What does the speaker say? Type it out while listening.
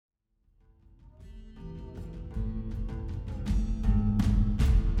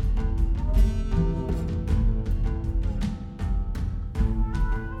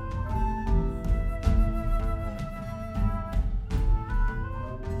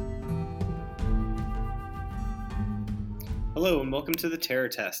Hello and welcome to the Terror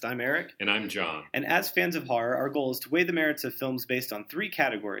Test. I'm Eric. And I'm John. And as fans of horror, our goal is to weigh the merits of films based on three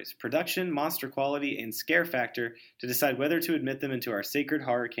categories: production, monster quality, and scare factor, to decide whether to admit them into our sacred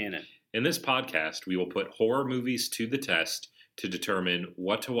horror canon. In this podcast, we will put horror movies to the test to determine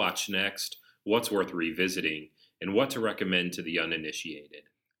what to watch next, what's worth revisiting, and what to recommend to the uninitiated.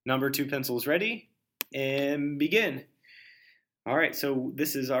 Number 2 pencils ready, and begin. All right, so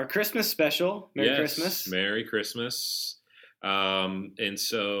this is our Christmas special. Merry Christmas. Merry Christmas. And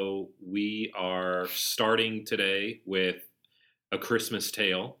so we are starting today with a Christmas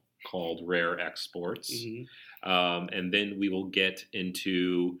tale called Rare Exports. Mm-hmm. And then we will get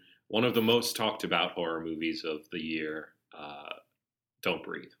into one of the most talked about horror movies of the year, Don't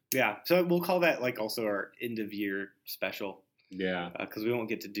Breathe. Yeah, so we'll call that like also our end of year special. Yeah. Because we won't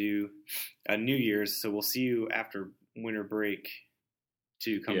get to do New Year's, so we'll see you after winter break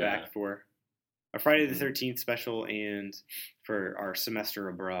to come back for a Friday the 13th special and for our semester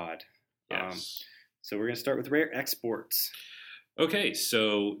abroad. Yes. So we're going to start with Rare Exports. Okay,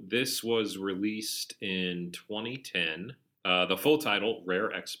 so this was released in 2010. The full title,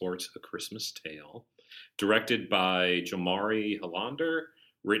 Rare Exports, A Christmas Tale. Directed by Jalmari Helander.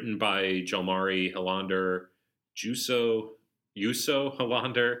 Written by Jalmari Helander, Juuso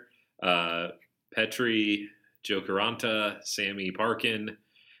Helander, Petri Jokiharanta, Sami Parkin,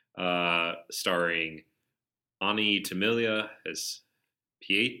 starring Ani Tamilia as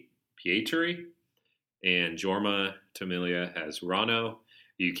Pietri, and Jorma Tamilia as Rano.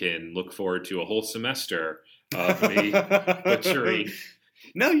 You can look forward to a whole semester of me butchering.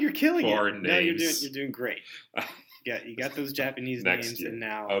 No, you're killing it. Names. No, you're doing great. You got those Japanese names, year. And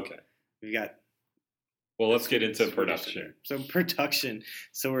now we've got. Well, let's get into production. So production.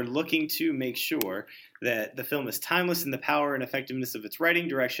 So we're looking to make sure that the film is timeless in the power and effectiveness of its writing,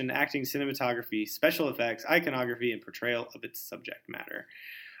 direction, acting, cinematography, special effects, iconography, and portrayal of its subject matter.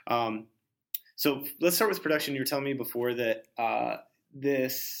 So let's start with production. You were telling me before that the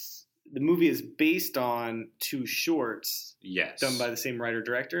movie is based on 2 shorts. Yes. Done by the same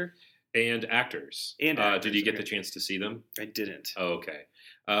writer-director. And actors. Did you get the chance to see them? I didn't. Oh, okay.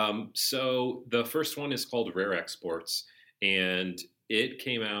 So the first one is called Rare Exports, and it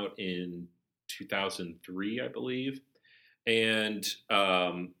came out in 2003, I believe. And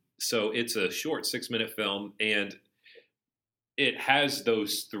so it's a short 6-minute film, and it has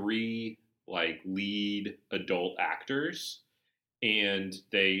those 3 like lead adult actors, and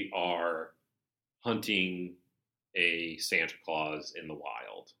they are hunting a Santa Claus in the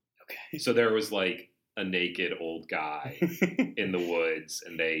wild. Okay. So there was like a naked old guy in the woods,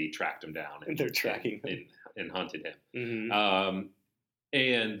 and they tracked him down. And they're tracking him. And hunted him. Mm-hmm.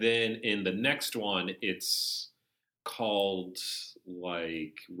 And then in the next one, it's called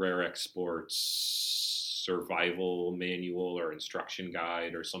like Rare Exports Survival Manual or Instruction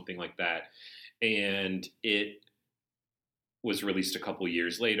Guide or something like that. And it was released a couple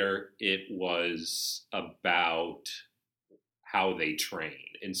years later. It was about how they train.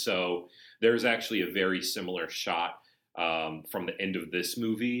 And so there's actually a very similar shot from the end of this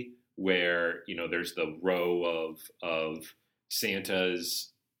movie where, you know, there's the row of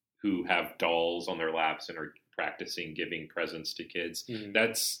Santas who have dolls on their laps and are practicing giving presents to kids. Mm-hmm.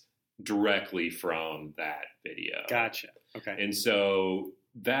 That's directly from that video. Gotcha. Okay. And so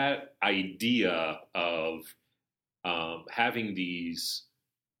that idea of having these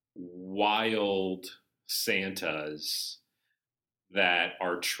wild Santas that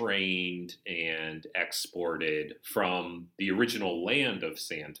are trained and exported from the original land of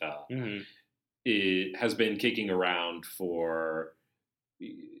Santa, mm-hmm. it has been kicking around for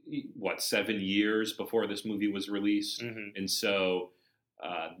 7 years before this movie was released. Mm-hmm. And so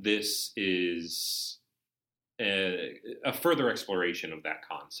this is a further exploration of that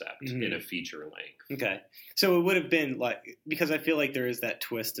concept mm-hmm. in a feature length. Okay. So it would have been like, because I feel like there is that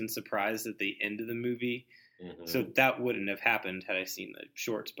twist and surprise at the end of the movie. Mm-hmm. So that wouldn't have happened had I seen the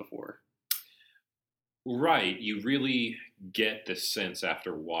shorts before. Right. You really get the sense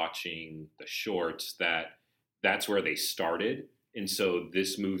after watching the shorts that that's where they started. And so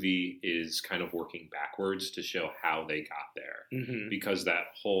this movie is kind of working backwards to show how they got there. Mm-hmm. Because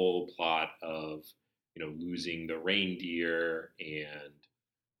that whole plot of, you know, losing the reindeer and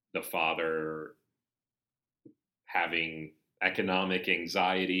the father having economic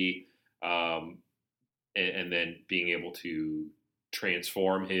anxiety, and then being able to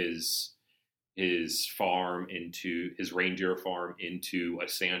transform his farm into his reindeer farm into a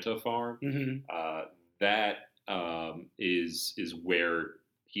Santa farm. Mm-hmm. That is where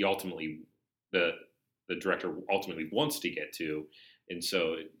he ultimately the director ultimately wants to get to, and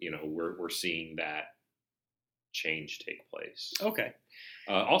so, you know, we're seeing that change take place. Okay.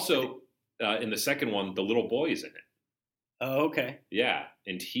 Also, in the second one, the little boy is in it. Oh, okay. Yeah,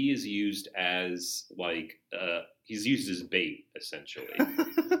 and he is used as he's used as bait essentially.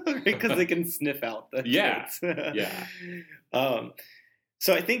 Because they can sniff out the Yeah. kids. Yeah.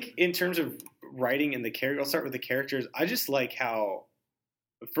 So I think in terms of writing and the character, I'll start with the characters. I just like how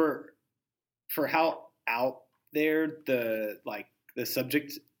for how out there the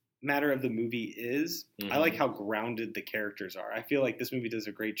subject matter of the movie is. I like how grounded the characters are. I feel like this movie does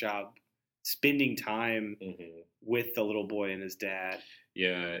a great job spending time with the little boy and his dad.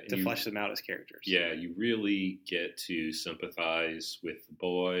 Yeah, to flesh them out as characters. Yeah, you really get to sympathize with the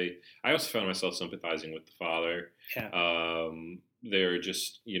boy. I also found myself sympathizing with the father. Yeah. They're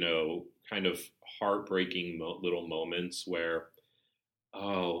just, kind of heartbreaking little moments where,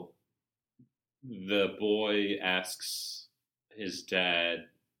 the boy asks his dad,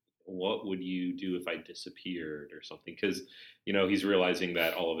 what would you do if I disappeared or something? Because, he's realizing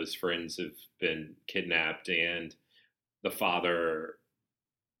that all of his friends have been kidnapped and the father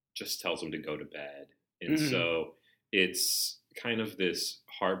just tells him to go to bed. And so it's kind of this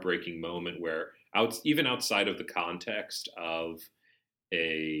heartbreaking moment where even outside of the context of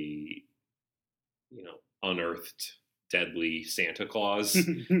a, unearthed deadly Santa Claus,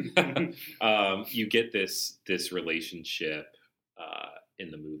 you get this relationship in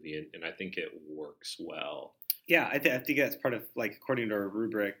the movie, and I think it works well. Yeah, I think that's part of, according to our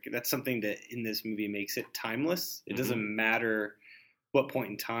rubric, that's something that in this movie makes it timeless. It doesn't matter what point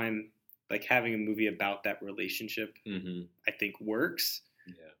in time, having a movie about that relationship, I think works.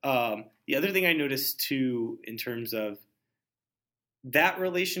 Yeah. The other thing I noticed too, in terms of that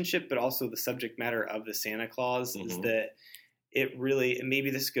relationship, but also the subject matter of the Santa Claus, is that it really, and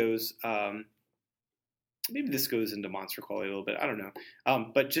maybe this goes into monster quality a little bit. I don't know.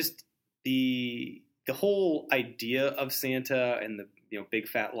 But just the whole idea of Santa and the big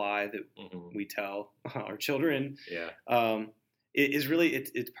fat lie that we tell our children. Yeah. It is really,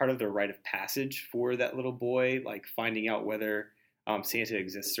 it's part of the rite of passage for that little boy, finding out whether Santa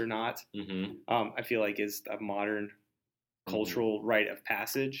exists or not. I feel like is a modern cultural rite of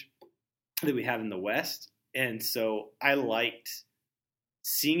passage that we have in the West. And so I liked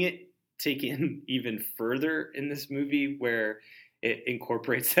seeing it taken even further in this movie, where it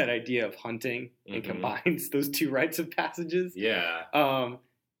incorporates that idea of hunting and combines those two rites of passages. Yeah.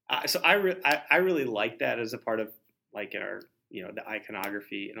 So I really like that as a part of our the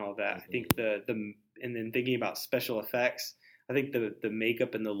iconography and all that. I think and then thinking about special effects, I think the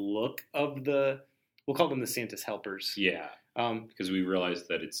makeup and the look of we'll call them the Santa's helpers. Yeah. Because we realized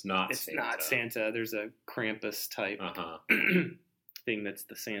that it's not Santa. Not Santa. There's a Krampus type thing that's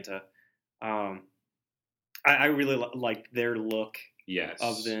the Santa. I really like their look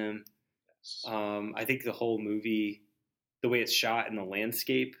of them. Yes. I think the whole movie, the way it's shot in the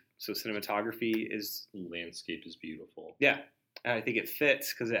landscape, so cinematography is... Landscape is beautiful. Yeah. And I think it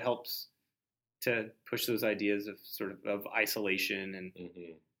fits because it helps to push those ideas of sort of isolation and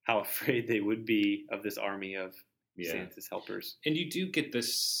how afraid they would be of this army of Santa's helpers. And you do get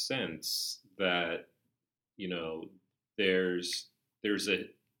this sense that, there's a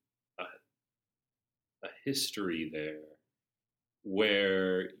history there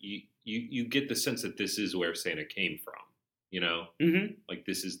where you get the sense that this is where Santa came from,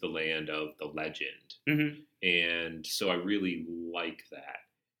 this is the land of the legend. And so I really like that.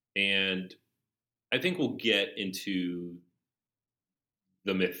 And I think we'll get into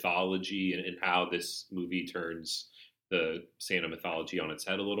the mythology and how this movie turns the Santa mythology on its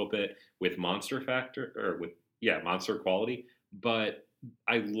head a little bit with monster quality. But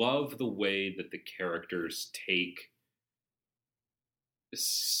I love the way that the characters take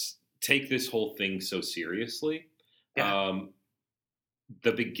this whole thing so seriously. Yeah.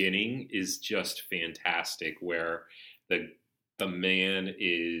 The beginning is just fantastic, where the man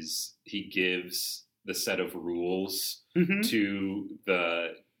he gives the set of rules to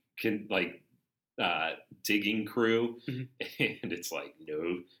the digging crew, and it's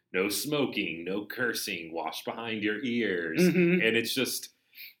no smoking, no cursing, wash behind your ears, and it's just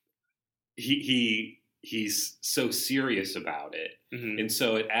he's so serious about it, and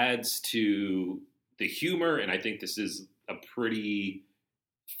so it adds to the humor, and I think this is a pretty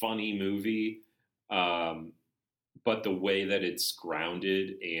funny movie, but the way that it's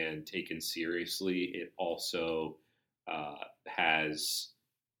grounded and taken seriously, it also has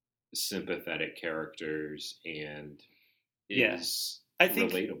sympathetic characters and is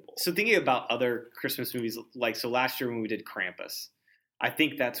relatable. So thinking about other Christmas movies, so last year when we did Krampus, I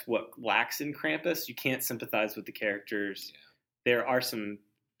think that's what lacks in Krampus. You can't sympathize with the characters. Yeah. There are some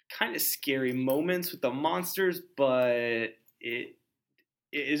kind of scary moments with the monsters, but it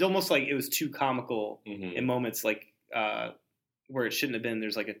is almost like it was too comical in moments like where it shouldn't have been.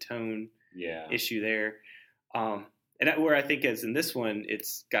 There's like a tone issue there. And where I think as in this one,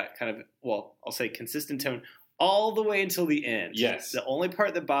 it's got kind of, well, I'll say consistent tone all the way until the end. Yes. The only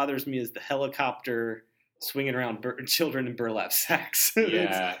part that bothers me is the helicopter swinging around children in burlap sacks.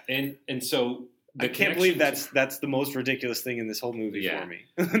 Yeah. And so I can't believe that's the most ridiculous thing in this whole movie for me.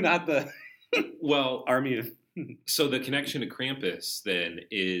 Not the army of... So the connection to Krampus then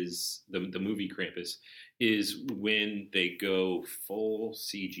is, the movie Krampus, is when they go full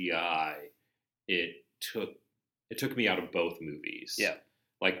CGI, it took me out of both movies. Yeah.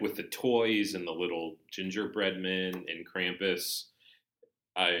 Like with the toys and the little gingerbread men and Krampus,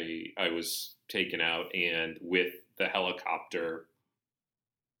 I was taken out, and with the helicopter,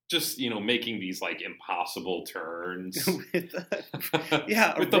 just, making these like impossible turns. with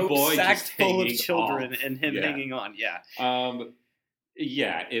with the boy sacked just full of hanging children off. and him hanging on.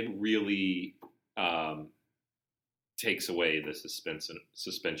 It really takes away the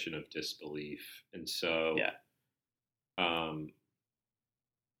suspension of disbelief, and so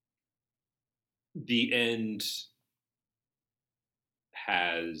the end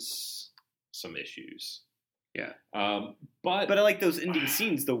has some issues. Yeah. But I like those ending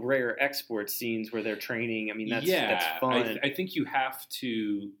scenes, the rare export scenes where they're training. I mean, that's fun. I think you have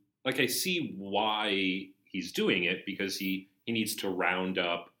to, like, I see why he's doing it, because he needs to round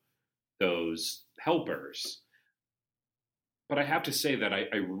up those helpers. But I have to say that I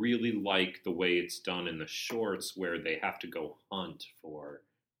really like the way it's done in the shorts, where they have to go hunt for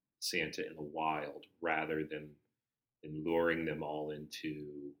Santa in the wild rather than luring them all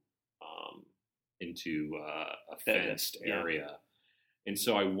into a fenced area. And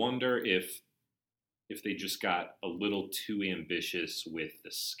so I wonder if they just got a little too ambitious with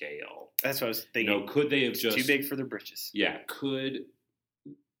the scale. That's what I was thinking. Could they have just... too big for their britches. Yeah, could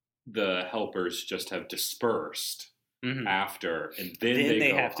the helpers just have dispersed after, and then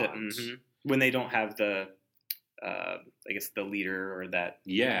they have to... When they don't have the, I guess, the leader or that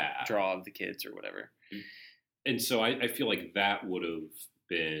draw of the kids or whatever. And so I feel like that would have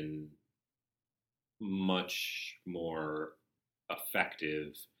been much more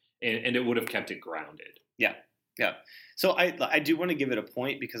effective, and it would have kept it grounded. Yeah. So I do want to give it a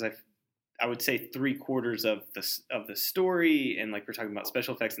point, because I would say 3/4 of the story, and like we're talking about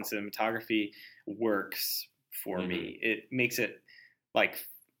special effects and cinematography, works for me. It makes it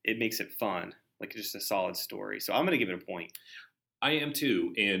fun, like just a solid story. So I'm going to give it a point. I am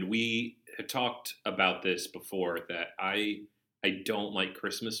too, and we had talked about this before, that I don't like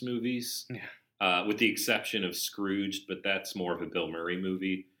Christmas movies. Yeah. With the exception of Scrooge, but that's more of a Bill Murray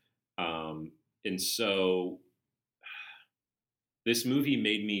movie. And so this movie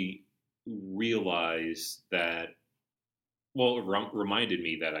made me realize that, well, it reminded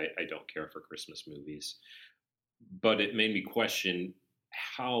me that I don't care for Christmas movies, but it made me question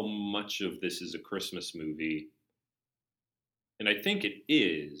how much of this is a Christmas movie. And I think it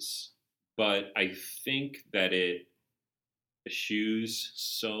is, but I think that it eschews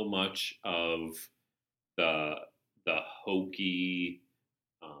so much of the hokey,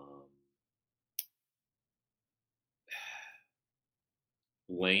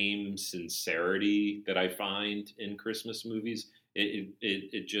 lame sincerity that I find in Christmas movies.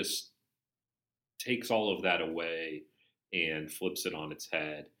 It just takes all of that away and flips it on its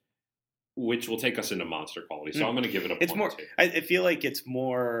head, which will take us into monster quality. So I'm going to give it a point. It's more. I feel like it's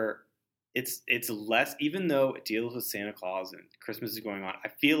more. It's less, even though it deals with Santa Claus and Christmas is going on, I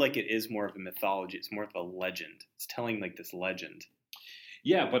feel like it is more of a mythology. It's more of a legend. It's telling like this legend.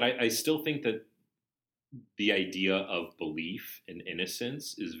 Yeah, but I still think that the idea of belief and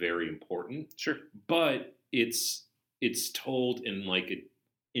innocence is very important. Sure. But it's told in like an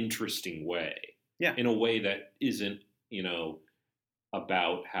interesting way. Yeah. In a way that isn't,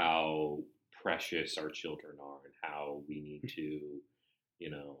 about how precious our children are and how we need to,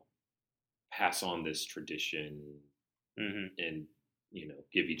 pass on this tradition and,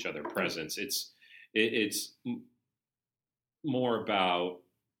 give each other presents. It's more about,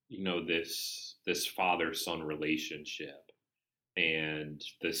 this father-son relationship and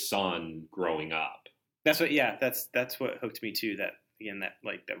the son growing up. That's what hooked me too. That again, that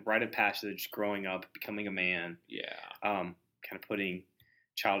like that rite of passage, growing up, becoming a man. Yeah. Kind of putting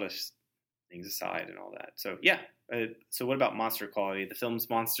childish things aside and all that. So yeah. So what about monster quality? The film's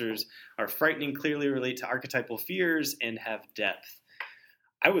monsters are frightening, clearly relate to archetypal fears, and have depth.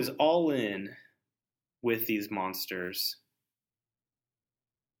 I was all in with these monsters,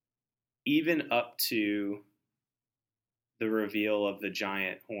 even up to the reveal of the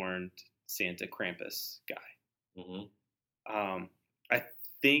giant horned Santa Krampus guy. Mm-hmm. I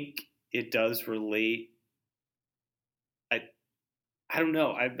think it does relate. I don't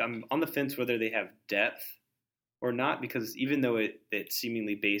know. I'm on the fence whether they have depth or not, because even though it's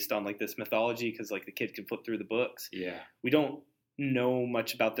seemingly based on like this mythology, because like the kid can flip through the books, Yeah. we don't know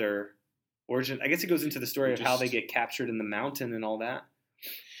much about their origin. I guess it goes into the story of how they get captured in the mountain and all that,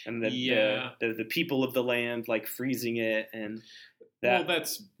 and the people of the land like freezing it and that. Well,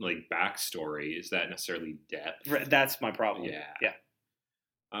 that's like backstory. Is that necessarily depth? That's my problem. Yeah.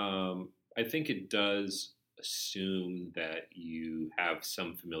 I think it does assume that you have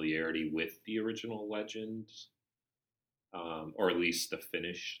some familiarity with the original legend, or at least the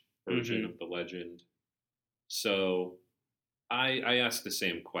finished version of the legend. So I ask the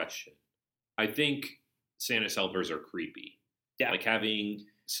same question. I think Santa's helpers are creepy. Yeah. Like having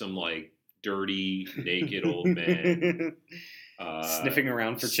some like dirty, naked old men sniffing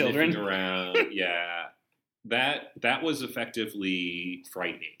around for children. Sniffing around, yeah. That was effectively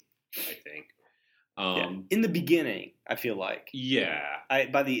frightening, I think. In the beginning, I feel like. Yeah.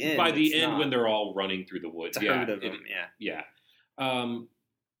 By the end, when they're all running through the woods. It's a herd of them, yeah.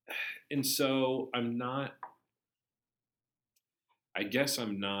 And so I guess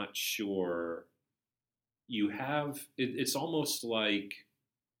I'm not sure. You have, it's almost like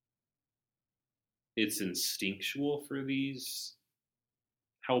it's instinctual for these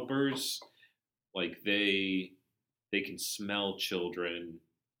helpers. Like they can smell children.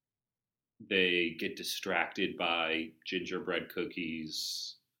 They get distracted by gingerbread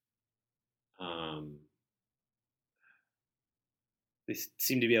cookies. They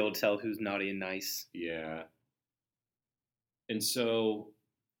seem to be able to tell who's naughty and nice. Yeah. And so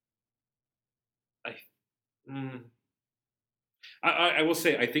I will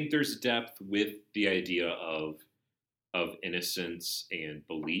say I think there's depth with the idea of innocence and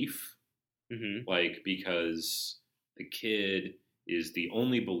belief. Mm-hmm. Like, because the kid is the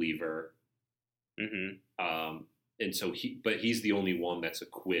only believer. Mm-hmm. And so he's the only one that's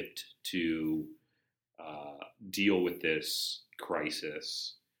equipped to deal with this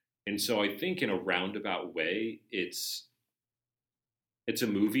crisis. And so I think in a roundabout way, it's a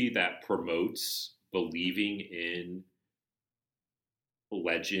movie that promotes believing in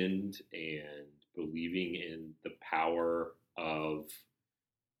legend and believing in the power of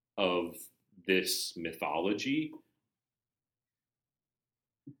this mythology,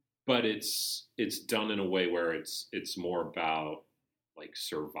 but it's done in a way where it's more about like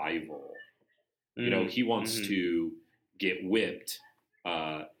survival. You know, he wants to get whipped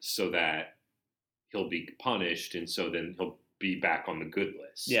so that he'll be punished, and so then he'll be back on the good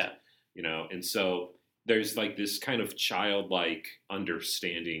list. Yeah. You know, and so there's like this kind of childlike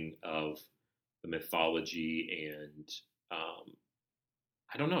understanding of the mythology, and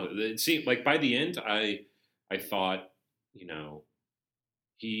I don't know. It seemed like by the end, I thought, you know,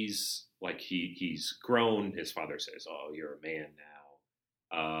 he's grown. His father says, "Oh, you're a man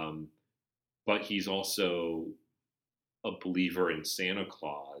now," but he's also a believer in Santa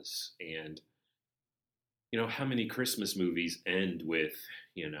Claus, and you know, how many Christmas movies end with,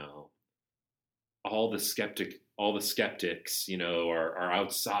 you know, all the skeptics, you know, are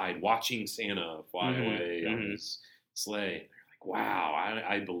outside watching Santa fly away on his sleigh. And they're like, wow,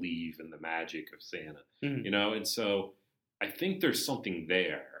 I believe in the magic of Santa, you know? And so I think there's something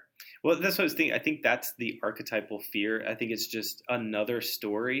there. Well, that's what I was thinking. I think that's the archetypal fear. I think it's just another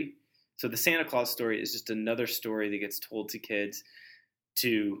story. So the Santa Claus story is just another story that gets told to kids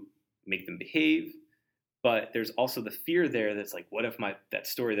to make them behave. But there's also the fear there that's like, what if that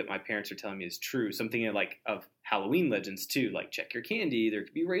story that my parents are telling me is true? Something like of Halloween legends too, like check your candy, there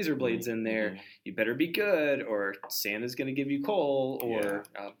could be razor blades in there, you better be good, or Santa's going to give you coal or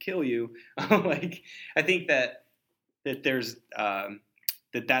kill you. Like, I think that there's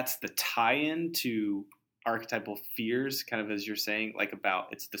that's the tie-in to archetypal fears, kind of as you're saying, like about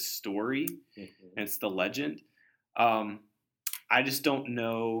it's the story and it's the legend. I just don't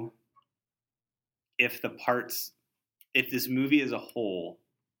know if this movie as a whole,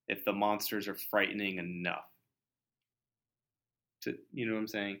 if the monsters are frightening enough to, you know what I'm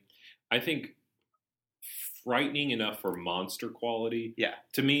saying? I think frightening enough for monster quality. Yeah.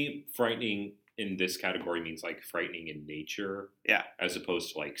 To me, frightening in this category means like frightening in nature. Yeah. As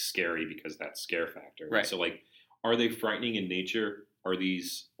opposed to like scary because that's scare factor. Right. So like, are they frightening in nature? Are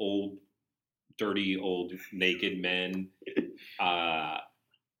these dirty old naked men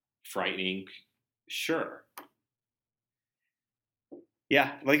frightening? Sure.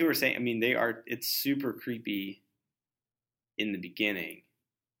 Yeah, like we were saying, I mean, it's super creepy in the beginning.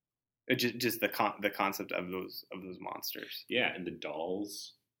 Just the concept of those monsters. Yeah, and the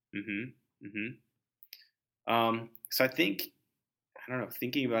dolls. So I think, I don't know,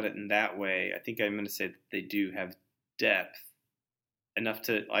 thinking about it in that way, I think I'm going to say that they do have depth enough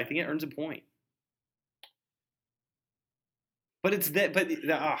to, I think it earns a point. But it's that, but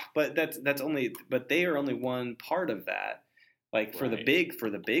that's only, but they are only one part of that. Like for Right.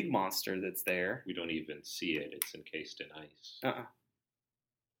 the big monster that's there. We don't even see it. It's encased in ice. I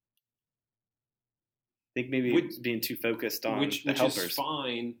think maybe it's being too focused on which the helpers. Is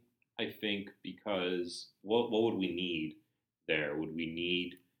fine, I think, because what would we need there? Would we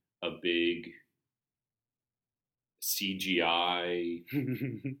need a big CGI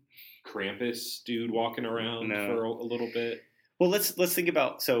Krampus dude walking around for a little bit? Well, let's think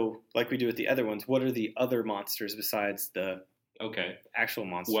about, so like we do with the other ones, what are the other monsters besides the actual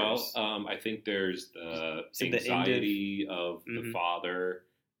monsters? Well, I think there's the anxiety of the father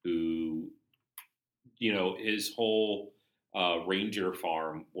who, his whole ranger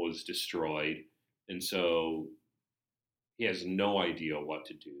farm was destroyed, and so he has no idea what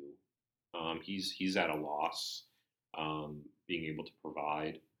to do. He's at a loss, being able to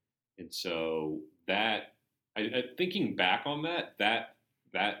provide, and so that thinking back on that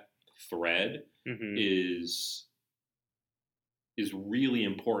thread is really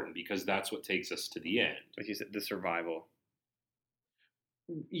important, because that's what takes us to the end. Like you said, the survival.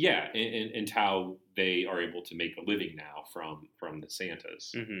 Yeah, and how they are able to make a living now from the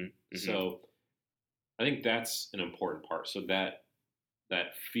Santas. So I think that's an important part. So that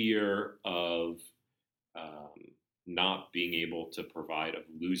fear of not being able to provide, of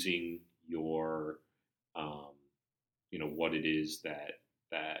losing your, what it is that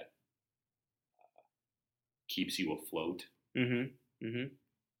keeps you afloat.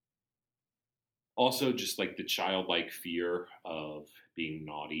 Also, just like the childlike fear of being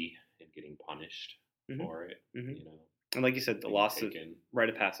naughty and getting punished for it, And like you said, the loss of rite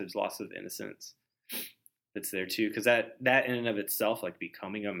of passage, loss of innocence, that's there too. Because that in and of itself, like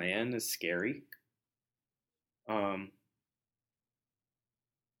becoming a man, is scary. Or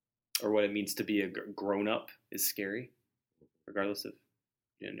what it means to be a grown up is scary, regardless of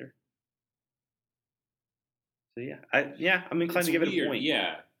gender. So I'm inclined to give it a point.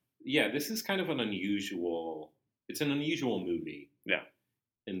 Yeah, this is kind of an unusual movie. Yeah.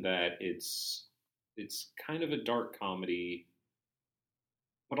 In that it's kind of a dark comedy,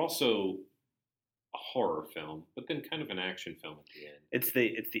 but also a horror film, but then kind of an action film at the end. It's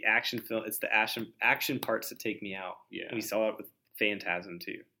the action film. It's the action parts that take me out. Yeah. We saw it with Phantasm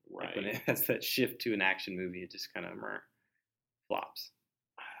too. Right. Like when it has that shift to an action movie, it just kind of flops.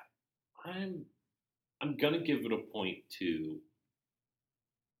 I'm gonna give it a 0.2.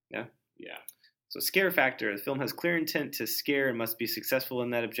 Yeah? Yeah. So scare factor. The film has clear intent to scare and must be successful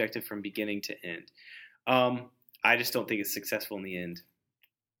in that objective from beginning to end. I just don't think it's successful in the end.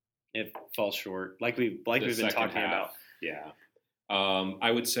 It falls short. Like we've been talking about. Yeah.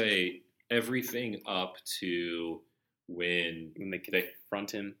 I would say everything up to when they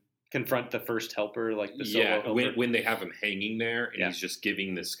confront the first helper, like the solo helper. When they have him hanging there and he's just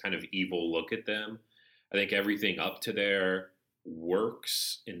giving this kind of evil look at them. I think everything up to there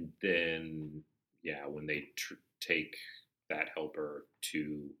works, and then when they take that helper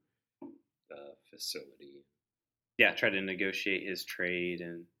to the facility, try to negotiate his trade,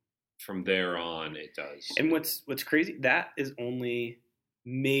 and from there on it does. And what's crazy, that is only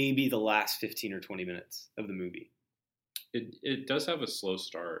maybe the last 15 or 20 minutes of the movie. It does have a slow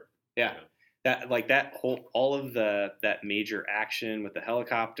start. Yeah. All of that major action with the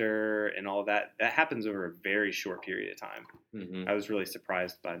helicopter and all of that happens over a very short period of time. I was really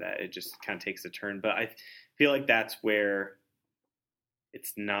surprised by that. It just kind of takes a turn, but I feel like that's where it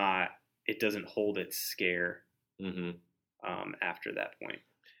doesn't hold its scare after that point.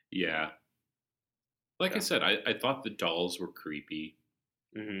 Yeah. Like I said, I thought the dolls were creepy.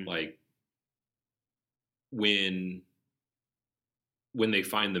 Like when they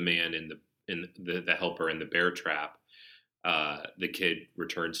find the man in the helper in the bear trap, the kid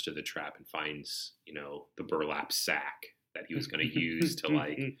returns to the trap and finds, the burlap sack that he was going to use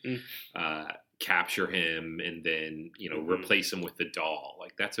to capture him and then, replace him with the doll.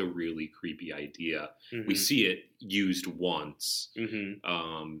 Like, that's a really creepy idea. We see it used once.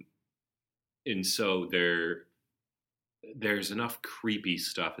 And so there's enough creepy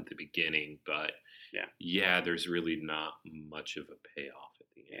stuff at the beginning, but there's really not much of a payoff at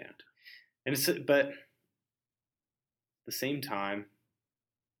the end. And but at the same time,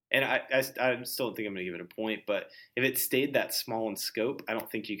 and I still think I'm going to give it a point, but if it stayed that small in scope, I don't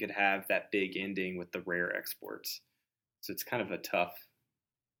think you could have that big ending with the rare exports. So it's kind of a tough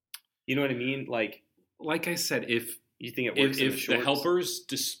You know what I mean? Like I said, if you think it works in if the helpers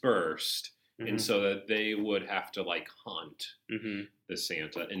dispersed, Mhm. and so that they would have to like hunt Mhm. the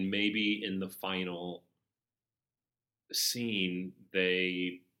Santa, and maybe in the final scene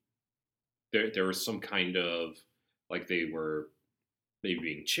there was some kind of like they were maybe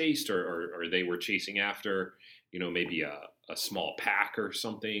being chased or they were chasing after, maybe a small pack or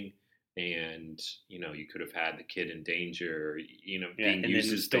something, and you could have had the kid in danger, being and used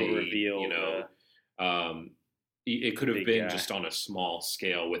then as still bait, reveal it could have big been guy. just on a small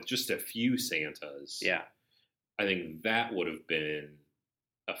scale with just a few Santas. Yeah. I think that would have been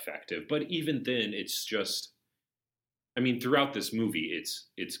effective. But even then, it's just, I mean, throughout this movie,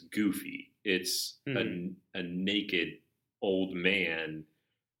 it's goofy. It's a naked old man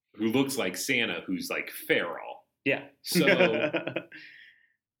who looks like Santa, who's like feral. Yeah. So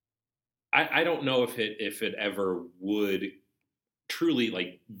I don't know if it ever would truly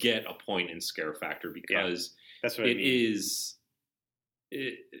like get a point in scare factor, because that's what I mean.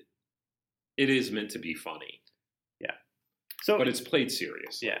 It is meant to be funny. Yeah. So, but it's played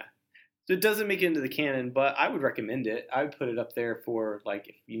serious. Yeah. So it doesn't make it into the canon, but I would recommend it. I would put it up there for like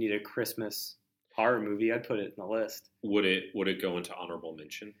if you need a Christmas horror movie, I'd put it in the list. Would it go into honorable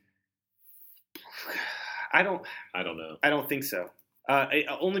mention? I don't know. I don't think so.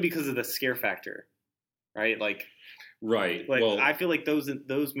 Only because of the scare factor, right? Right. Well, I feel like those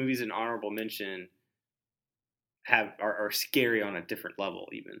movies in honorable mention are scary on a different level,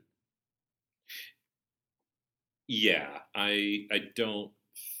 even. Yeah, I don't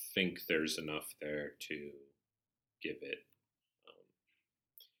think there's enough there to give it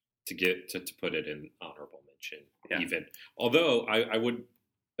to put it in honorable mention. Yeah. Even although I would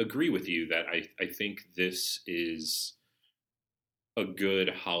agree with you that I think this is a good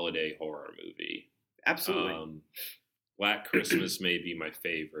holiday horror movie. Absolutely. Black Christmas may be my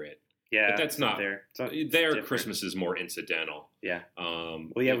favorite. Yeah, but that's not there. Their Christmas is more incidental. Yeah.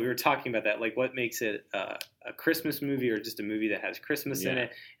 Well, yeah, we were talking about that. Like, what makes it a Christmas movie or just a movie that has Christmas in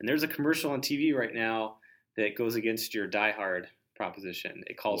it? And there's a commercial on TV right now that goes against your Die Hard proposition.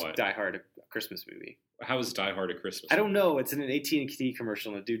 It calls Die Hard a Christmas movie. How is Die Hard a Christmas movie? I don't know. It's in an AT&T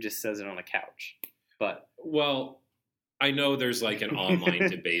commercial, and the dude just says it on a couch. But I know there's like an online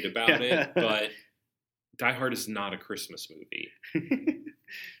debate about it, but Die Hard is not a Christmas movie.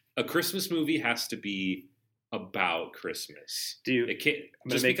 A Christmas movie has to be about Christmas. It can't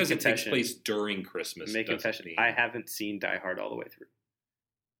just because it takes place during Christmas. Make a confession. I haven't seen Die Hard all the way through,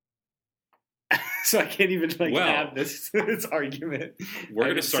 so I can't even have this argument. We're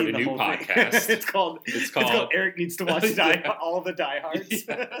going to start a new podcast. It's called Eric Needs to Watch all the Die Hards.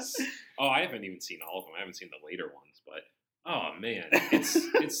 Yes. Oh, I haven't even seen all of them. I haven't seen the later ones, but oh man,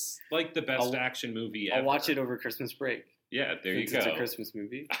 it's like the best action movie ever. I'll watch it over Christmas break. Yeah, there you go. It's a Christmas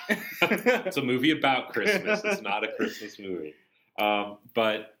movie. It's a movie about Christmas. It's not a Christmas movie.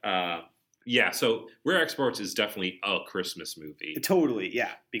 Yeah, so Rare Exports is definitely a Christmas movie. Totally,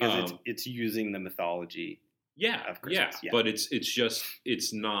 yeah, because it's using the mythology. Of Christmas. Yeah, but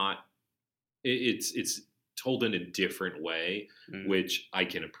it's told in a different way, which I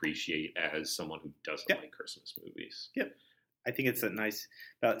can appreciate as someone who doesn't like Christmas movies. Yep, I think it's a nice.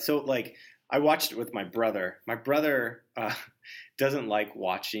 I watched it with my brother. My brother doesn't like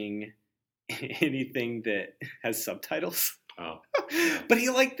watching anything that has subtitles. Oh, but he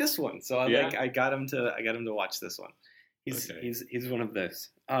liked this one, so I got him to watch this one. He's one of those.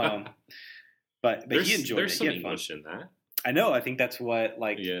 But he enjoyed it. There's some English in that. I know. I think that's what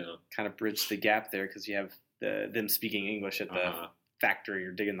kind of bridged the gap there, because you have them speaking English at the factory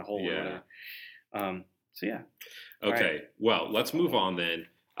or digging the hole or whatever. So yeah. Okay. Right. Well, let's move on then.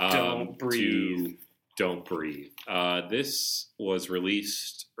 Don't Breathe. Don't Breathe. This was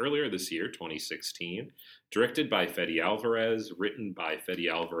released earlier this year, 2016. Directed by Fede Alvarez, written by Fede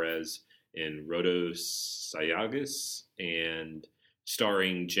Alvarez and Rodo Sayagas, and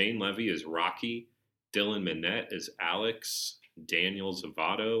starring Jane Levy as Rocky, Dylan Minnette as Alex, Daniel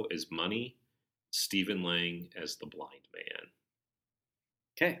Zavato as Money, Stephen Lang as the Blind Man.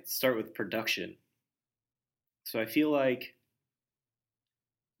 Okay, let's start with production. So I feel like,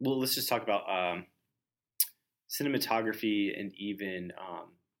 well, let's just talk about cinematography and even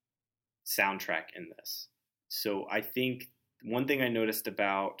soundtrack in this. So I think one thing I noticed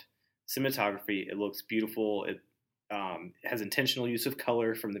about cinematography, it looks beautiful. It has intentional use of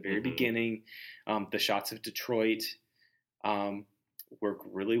color from the very beginning. The shots of Detroit work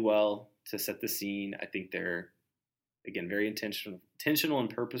really well to set the scene. I think they're, again, very intentional and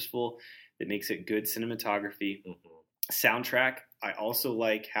purposeful. That makes it good cinematography. Soundtrack, I also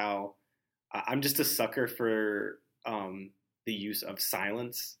like how I'm just a sucker for the use of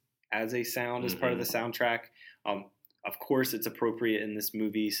silence. as a sound as part of the soundtrack. Of course, it's appropriate in this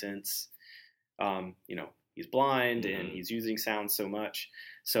movie since, he's blind and he's using sound so much.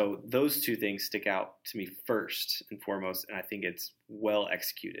 So those two things stick out to me first and foremost, and I think it's well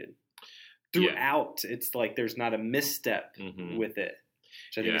executed. Throughout, it's like there's not a misstep with it,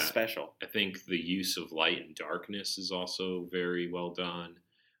 which I think is special. I think the use of light and darkness is also very well done.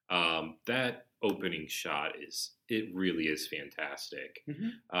 That opening shot really is fantastic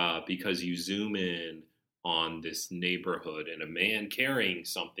because you zoom in on this neighborhood and a man carrying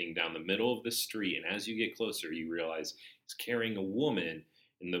something down the middle of the street, and as you get closer, you realize he's carrying a woman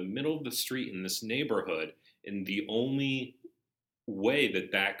in the middle of the street in this neighborhood, and the only way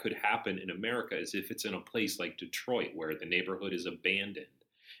that could happen in America is if it's in a place like Detroit where the neighborhood is abandoned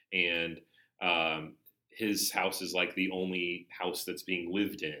and his house is like the only house that's being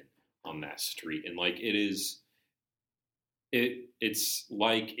lived in on that street. And like it's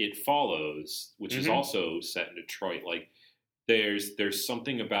like It Follows, which is also set in Detroit. Like there's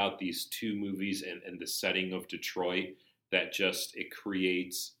something about these two movies and the setting of Detroit that it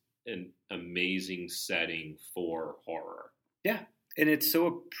creates an amazing setting for horror. Yeah. And it's so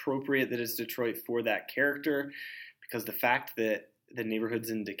appropriate that it's Detroit for that character, because the fact that the neighborhood's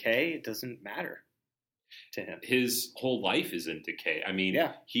in decay, it doesn't matter to him. His whole life is in decay. I mean,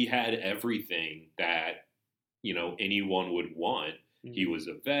 he had everything that, anyone would want. He was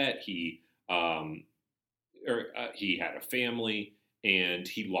a vet. He had a family, and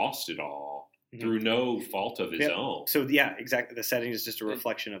he lost it all through no fault of his own. So yeah, exactly. The setting is just a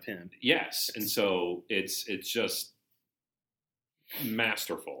reflection of him. Yes. And so it's just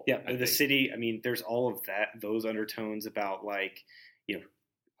masterful. Yeah, the city. I mean, there's all of those undertones about like,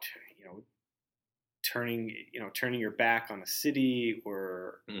 turning your back on a city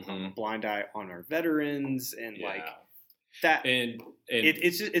or a blind eye on our veterans, and like that. And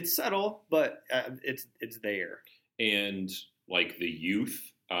it's subtle, but it's there. And like the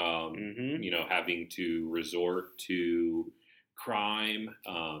youth, having to resort to crime,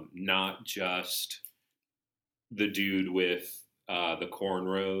 not just the dude with the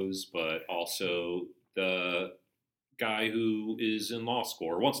cornrows, but also the guy who is in law school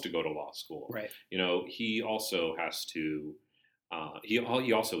or wants to go to law school. Right. He also has to. He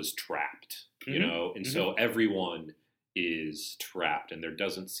also is trapped. And so everyone is trapped, and there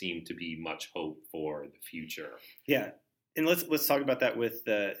doesn't seem to be much hope for the future. Yeah. And let's talk about that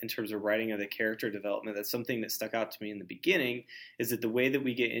in terms of writing of the character development. That's something that stuck out to me in the beginning, is that the way that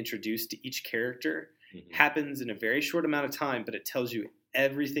we get introduced to each character happens in a very short amount of time, but it tells you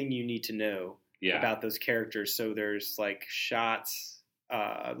everything you need to know about those characters. So there's like shots,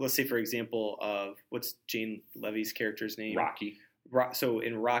 let's say for example, of what's Jane Levy's character's name? Rocky. So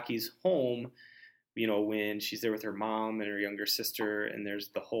in Rocky's home, when she's there with her mom and her younger sister, and there's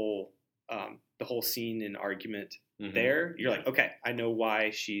the whole scene and argument there, you're like, okay, I know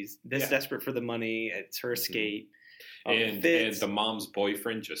why she's this desperate for the money. It's her escape. And the mom's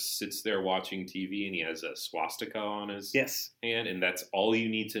boyfriend just sits there watching TV, and he has a swastika on his hand, and that's all you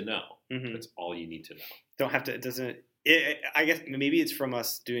need to know. That's all you need to know. Don't have to. It doesn't. I guess maybe it's from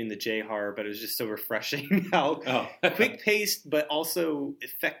us doing the J horror, but it was just so refreshing how quick paced, but also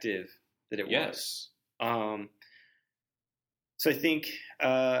effective that it was. So I think,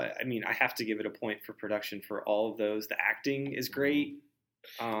 I have to give it a point for production for all of those. The acting is great.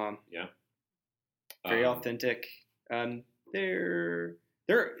 Very authentic. They're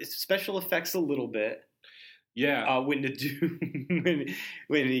special effects a little bit. Yeah. When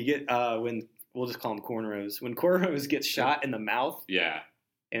we'll just call them cornrows. When cornrows gets shot in the mouth. Yeah.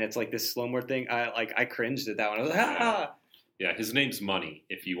 And it's like this slow-mo thing. I cringed at that one. I was like, Yeah, his name's Money,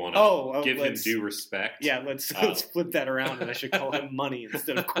 if you want to give him due respect. Yeah, let's flip that around, and I should call him Money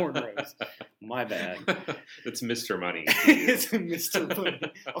instead of cornrows. My bad. It's Mr. Money. It's Mr. Money.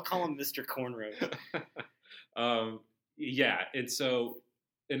 I'll call him Mr. Cornrows. And so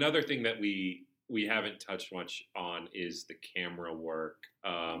another thing that we haven't touched much on is the camera work.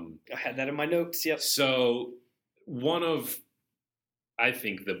 I had that in my notes, yep. So one of, I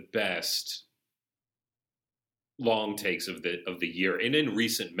think, the best long takes of the year, and in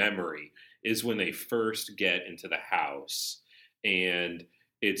recent memory, is when they first get into the house, and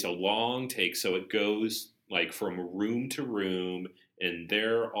it's a long take, so it goes like from room to room, and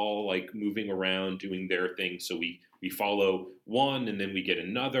they're all like moving around doing their thing, so we follow one, and then we get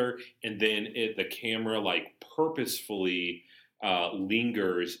another, and then the camera like purposefully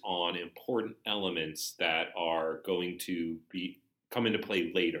lingers on important elements that are going to come into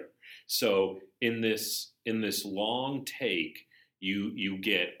play later. So in this long take, you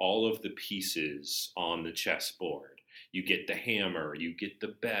get all of the pieces on the chessboard. you get the hammer, you get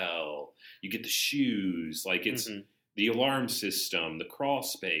the bell, you get the shoes, like it's the alarm system, the crawl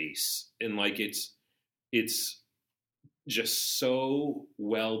space, and like it's just so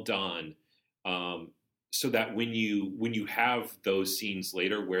well done. So that when you have those scenes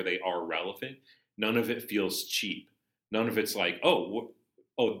later where they are relevant, none of it feels cheap. None of it's like, oh,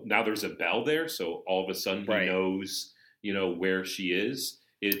 now there's a bell there, so all of a sudden he knows, where she is.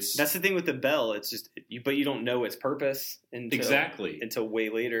 That's the thing with the bell. It's just, but you don't know its purpose until way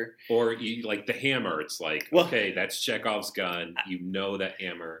later. Or you, like the hammer. It's like, okay, that's Chekhov's gun. You know that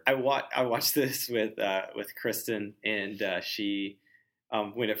hammer. I watched this with Kristen, and she,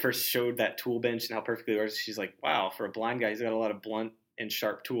 when it first showed that tool bench and how perfectly it works, she's like, "Wow, for a blind guy, he's got a lot of blunt and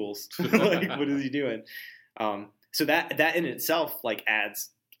sharp tools. Like, what is he doing?" So that in itself like adds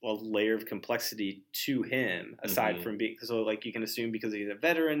a layer of complexity to him, aside from being, so like you can assume because he's a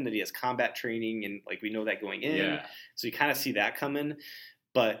veteran that he has combat training, and like we know that going in. Yeah. So you kind of see that coming,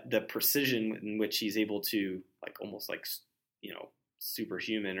 but the precision in which he's able to like almost like,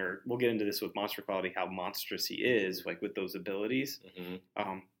 superhuman, or we'll get into this with Monster Quality, how monstrous he is, like with those abilities.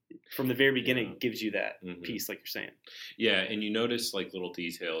 From the very beginning, gives you that piece, like you're saying. Yeah, and you notice like little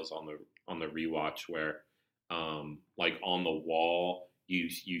details on the rewatch where, like on the wall,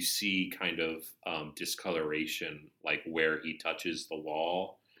 you see kind of discoloration, like where he touches the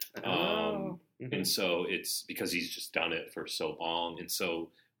wall. And so it's because he's just done it for so long. And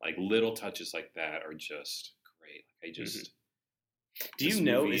so like little touches like that are just great. Like I just, do you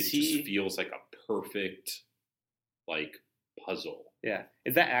know, it just feels like a perfect like puzzle. Yeah.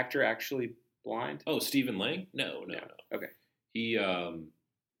 Is that actor actually blind? Oh, Stephen Lang? No. Okay. He,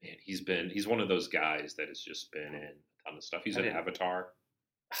 he's one of those guys that has just been in a ton of stuff. He's in Avatar.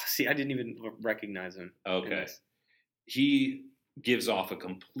 See, I didn't even recognize him. Okay. He gives off a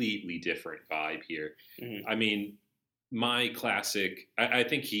completely different vibe here. I mean, my classic, I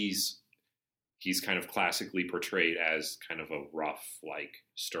think he's kind of classically portrayed as kind of a rough, like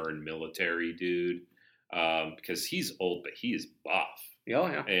stern military dude, because he's old, but he is buff. Oh,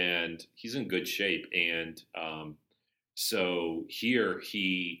 yeah. And he's in good shape. And so here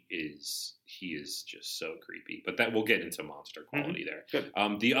he is just so creepy. But that we'll get into monster quality there. Good.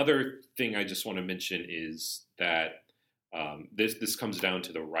 The other thing I just want to mention is that this comes down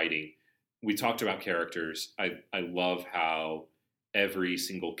to the writing. We talked about characters. I love how every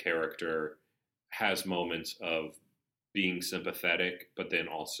single character has moments of being sympathetic, but then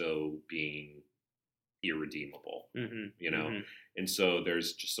also being irredeemable, And so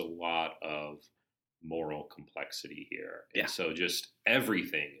there's just a lot of moral complexity here. And so just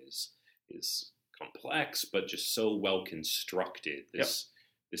everything is complex, but just so well constructed. This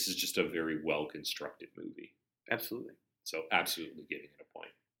is just a very well constructed movie. Absolutely. So absolutely giving it a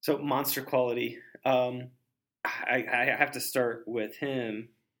point. So monster quality. I have to start with him.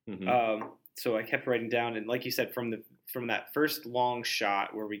 So I kept writing down, and like you said, from that first long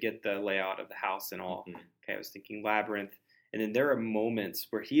shot where we get the layout of the house and all. Okay, I was thinking Labyrinth, and then there are moments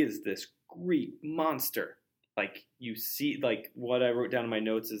where he is this Greek monster. Like you see, like what I wrote down in my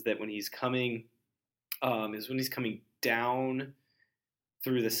notes is that when he's coming, down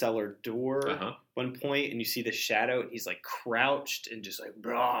through the cellar door one point, and you see the shadow, and he's like crouched and just like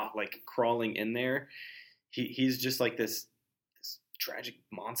like crawling in there. He's just like this tragic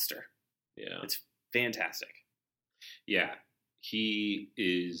monster. Yeah, it's fantastic. Yeah, he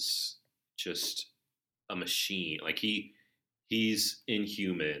is just a machine. Like he's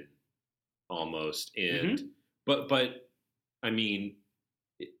inhuman almost, and but I mean,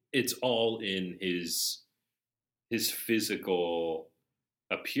 it's all in his physical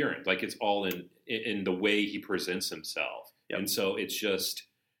appearance. Like it's all in the way he presents himself, and so it's just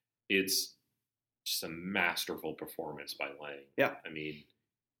a masterful performance by Lang. Yeah, I mean,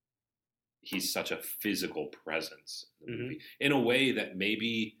 he's such a physical presence in the movie in a way that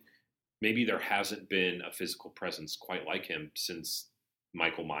maybe there hasn't been a physical presence quite like him since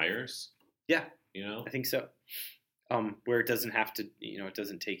Michael Myers. Yeah, I think so. Where it doesn't have to, it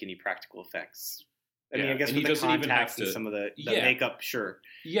doesn't take any practical effects. I mean, I guess with the contacts and some of the makeup, sure.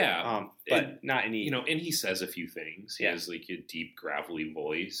 Yeah. But not any... and he says a few things. He has like a deep, gravelly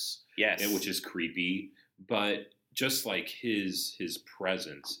voice. Yes. Which is creepy. But just like his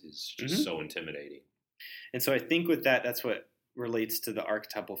presence is just so intimidating. And so I think with that's what relates to the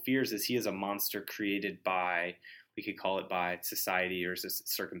archetypal fears, is he is a monster created by... we could call it by society or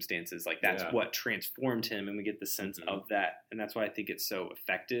circumstances. Like that's what transformed him, and we get the sense of that. And that's why I think it's so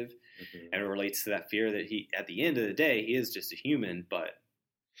effective. And it relates to that fear that he, at the end of the day, he is just a human, but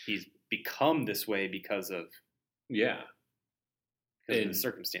he's become this way because of the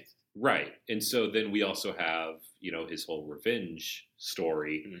circumstances. Right. And so then we also have, his whole revenge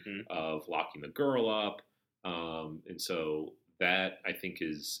story of locking the girl up. And so that I think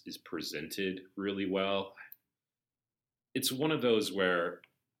is presented really well. It's one of those where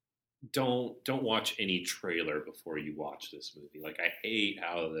don't watch any trailer before you watch this movie. Like, I hate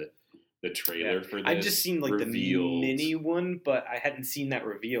how the trailer for this I've just seen like revealed... the mini one, but I hadn't seen that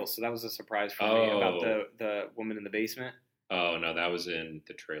reveal, so that was a surprise for me about the woman in the basement. Oh no, that was in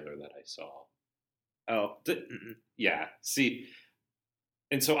the trailer that I saw. Oh, yeah. See,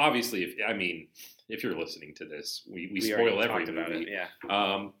 and so obviously, if you're listening to this, we spoil every movie. About it, yeah.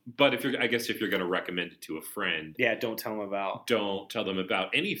 But if you're going to recommend it to a friend, don't tell them about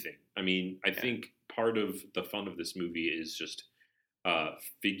anything. I think part of the fun of this movie is just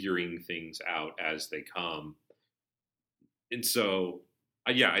figuring things out as they come. And so,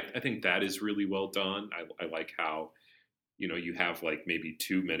 I think that is really well done. I like how, you have like maybe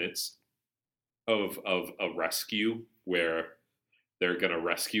 2 minutes of a rescue where they're going to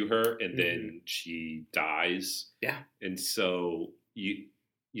rescue her and then she dies. Yeah. And so you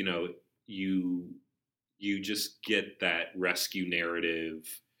just get that rescue narrative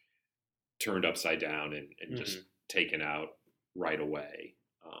turned upside down and just taken out right away.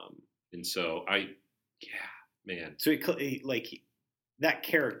 And so man. So that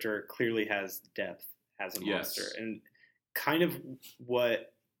character clearly has depth as a monster, and kind of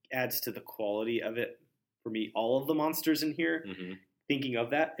what adds to the quality of it for me. All of the monsters in here, thinking of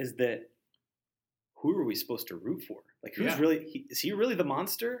that, is that who are we supposed to root for? Like, who's really? Is he really the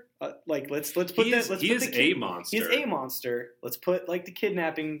monster? Let's put that. He is a monster. He's a monster. Let's put like the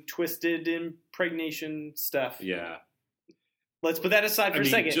kidnapping, twisted impregnation stuff. Yeah. Let's put that aside for a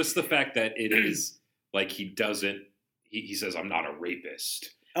second. Just the fact that it is like he doesn't. He says, "I'm not a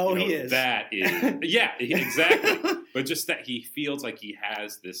rapist." Oh, he is. That is, yeah, exactly. But just that he feels like he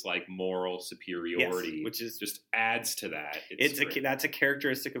has this like moral superiority, which is just adds to that. That's a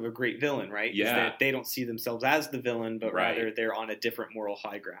characteristic of a great villain, right? Yeah, is that they don't see themselves as the villain, but rather they're on a different moral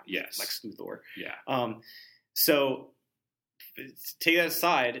high ground. Yes, like Luthor. Yeah. So take that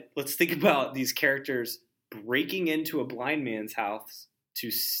aside. Let's think about these characters breaking into a blind man's house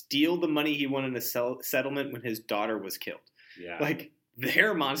to steal the money he won in a settlement when his daughter was killed. Yeah, like.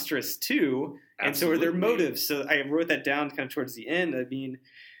 They're monstrous too, and so are their motives. So I wrote that down kind of towards the end.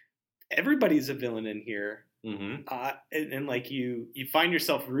 Everybody's a villain in here, and like you find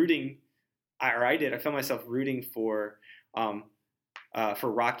yourself rooting, or I did. I found myself rooting for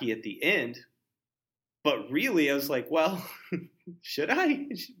Rocky at the end, but really I was like, well, should I?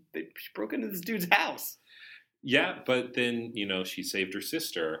 She broke into this dude's house. Yeah, but then she saved her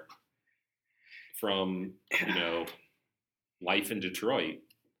sister from life in Detroit.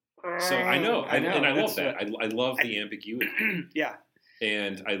 So I know. And I love that. I love the ambiguity. Yeah.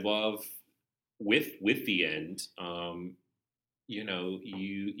 And I love with the end,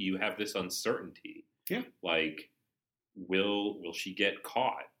 you have this uncertainty. Yeah. Like, will she get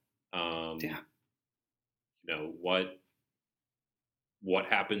caught? What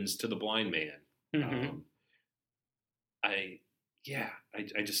happens to the blind man? I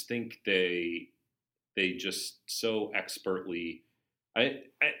just think they just so expertly.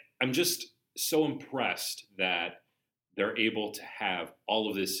 I'm just so impressed that they're able to have all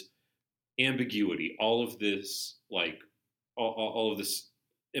of this ambiguity, all of this all of this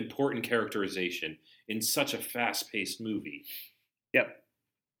important characterization in such a fast-paced movie. Yep.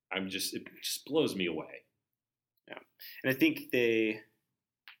 It just blows me away. Yeah, and I think they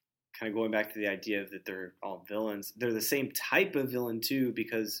kind of going back to the idea that they're all villains. They're the same type of villain too,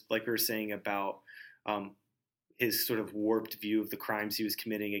 because like we were saying about his sort of warped view of the crimes he was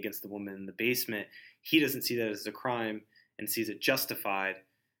committing against the woman in the basement. He doesn't see that as a crime and sees it justified.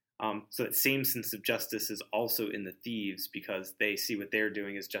 So that same sense of justice is also in the thieves because they see what they're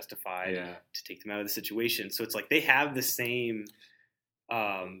doing as justified to take them out of the situation. So it's like they have the same,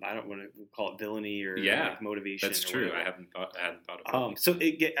 I don't want to call it villainy or motivation. That's true. I hadn't thought about it. So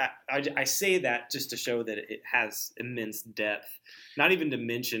I say that just to show that it has immense depth, not even to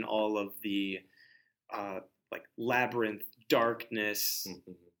mention all of the like labyrinth, darkness,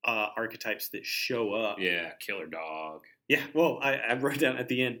 archetypes that show up. Yeah, killer dog. Yeah, well, I wrote down at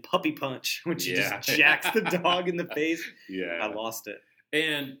the end, puppy punch, when she just jacks the dog in the face. Yeah. I lost it.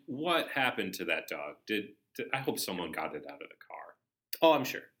 And what happened to that dog? I hope someone got it out of the car. Oh, I'm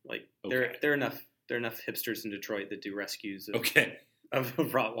sure. Like, there are enough hipsters in Detroit that do rescues of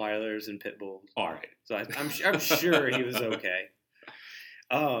Rottweilers and pit bulls. All right. So I'm sure he was okay.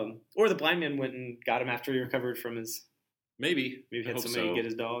 Or the blind man went and got him after he recovered from his... Maybe had somebody get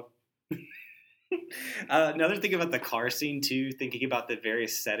his dog. Another thing about the car scene too, thinking about the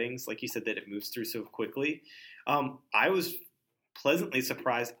various settings, like you said, that it moves through so quickly. I was pleasantly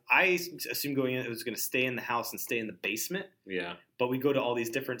surprised. I assumed going in it was going to stay in the house and stay in the basement. Yeah. But we go to all these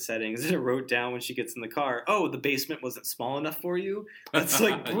different settings, and it wrote down when she gets in the car, oh, the basement wasn't small enough for you? Let's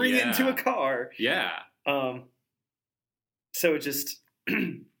like bring it into a car. Yeah. So it just,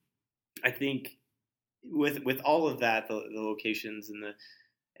 I think with all of that, the locations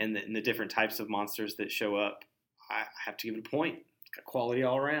and the different types of monsters that show up, I have to give it a point. It's got quality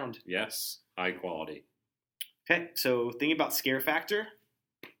all around. Yes. High quality. Okay, so thinking about scare factor,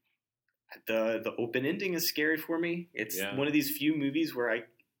 the open ending is scary for me. It's one of these few movies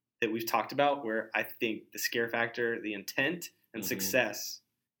that we've talked about where I think the scare factor, the intent, and success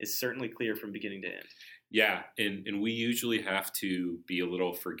is certainly clear from beginning to end. Yeah, and we usually have to be a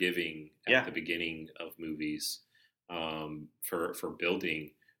little forgiving at the beginning of movies for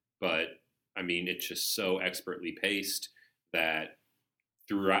building, but I mean it's just so expertly paced that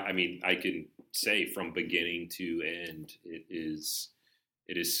throughout. I mean, I can say from beginning to end, it is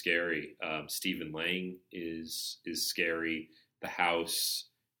scary. Stephen Lang is scary. The house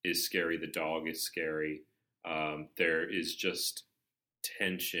is scary. The dog is scary. There is just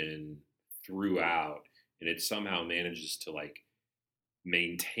tension throughout, and it somehow manages to like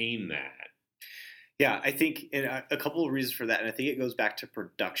maintain that. Yeah, I think a couple of reasons for that, and I think it goes back to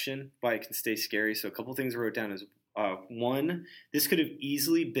production, why it can stay scary. So a couple of things I wrote down is one, this could have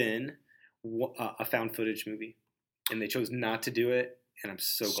easily been a found footage movie, and they chose not to do it, and I'm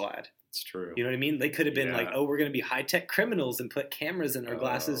so glad. It's true. You know what I mean? They could have been like, oh, we're going to be high-tech criminals and put cameras in our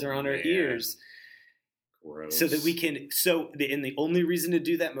glasses or on our ears. Gross. So that we can, and the only reason to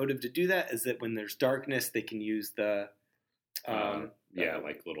do that, motive to do that, is that when there's darkness, they can use the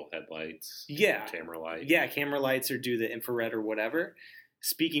like little headlights. Yeah. Camera lights. Yeah, camera lights or do the infrared or whatever.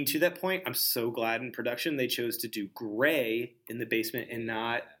 Speaking to that point, I'm so glad in production they chose to do gray in the basement and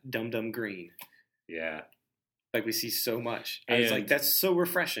not dumb green. Yeah. Like we see so much. I was like, that's so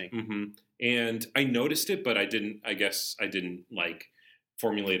refreshing. Mm-hmm. And I noticed it, but I guess I didn't like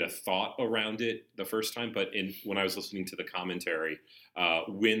formulate a thought around it the first time. But when I was listening to the commentary,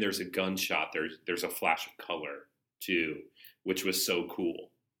 when there's a gunshot, there's a flash of color too, which was so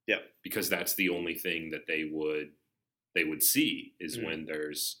cool. Yeah. Because that's the only thing that they would see is when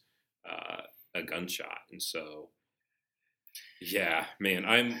there's a gunshot. And so, yeah, man,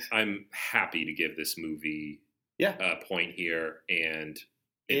 I'm happy to give this movie a point here and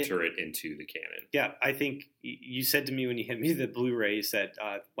enter it into the canon. Yeah, I think you said to me when you hit me the Blu-ray, you said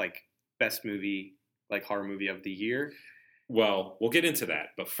like best movie, like horror movie of the year. Well, we'll get into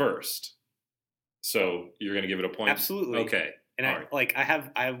that, but first, so you're going to give it a point? Absolutely. Okay. And I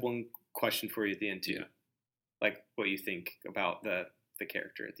have one question for you at the end too. Yeah. Like what you think about the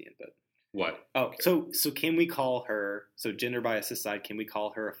character at the end, but what? Oh, okay. So can we call her? So gender bias aside, can we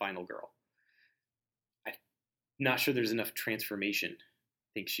call her a final girl? I'm not sure there's enough transformation. I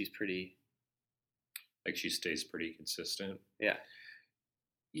think she's pretty. Like she stays pretty consistent. Yeah.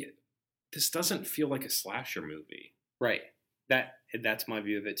 Yeah. This doesn't feel like a slasher movie. Right. That's my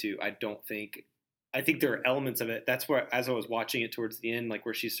view of it too. I think there are elements of it. That's where, as I was watching it towards the end, like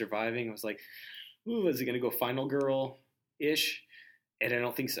where she's surviving, I was like, ooh, is it going to go final girl-ish? And I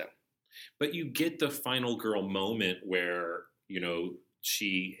don't think so. But you get the final girl moment where,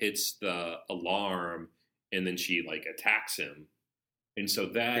 she hits the alarm and then she like attacks him. And so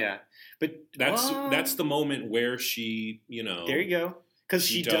that's the moment where she, there you go. Because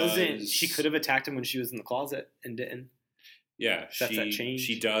she could have attacked him when she was in the closet and didn't. Yeah. That's that change.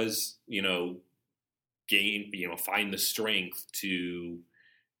 She does, gain, find the strength to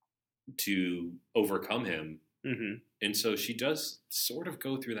overcome him. Mm-hmm. And so she does sort of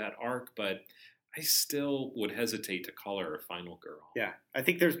go through that arc, but I still would hesitate to call her a final girl. Yeah. I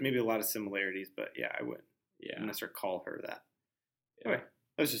think there's maybe a lot of similarities, but yeah, I would. Yeah. I'm not sure call her that. Yeah. Okay.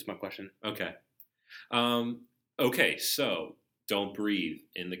 That was just my question. Okay. Okay. So Don't Breathe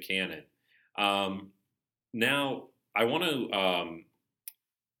in the canon. Now I want to,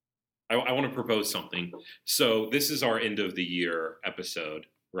 I want to propose something. So this is our end of the year episode,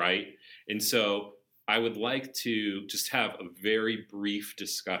 right? And so I would like to just have a very brief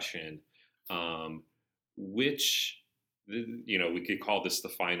discussion, we could call this the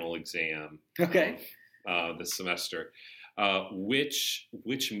final exam. Okay. This semester. Which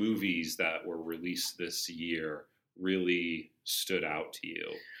movies that were released this year really stood out to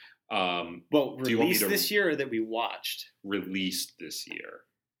you? Released this year or that we watched? Released this year.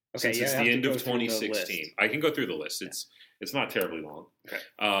 Okay, since it's the end of 2016. I can go through the list. It's not terribly long.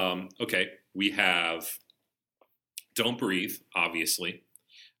 Okay. Okay. We have Don't Breathe, obviously.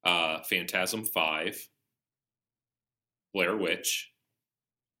 Phantasm 5, Blair Witch,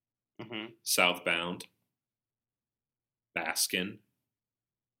 Mm-hmm. Southbound, Baskin,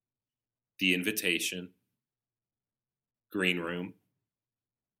 The Invitation, Green Room,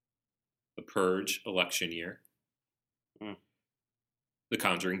 The Purge, Election Year, Mm. The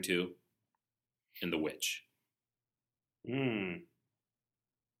Conjuring 2, and The Witch. Mm.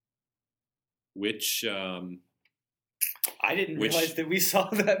 Which, I didn't realize that we saw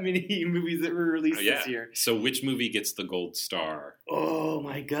that many movies that were released this year. So which movie gets the gold star? Oh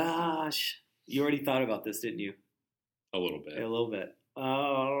my gosh. You already thought about this, didn't you? A little bit. A little bit.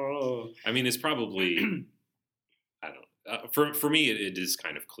 Oh. I mean, it's probably, I don't know. For me, it is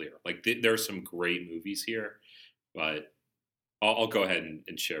kind of clear. Like, there are some great movies here, but I'll go ahead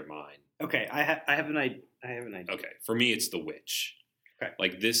and share mine. Okay, I have an idea. Okay, for me, it's The Witch. Okay.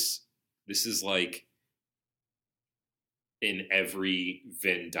 Like, this is like in every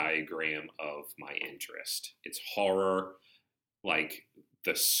Venn diagram of my interest. It's horror. Like,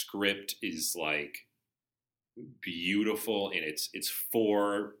 the script is like beautiful, and it's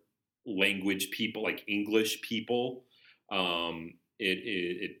for language people, like English people.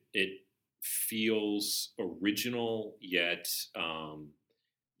 It feels original yet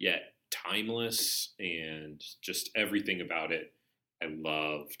timeless, and just everything about it I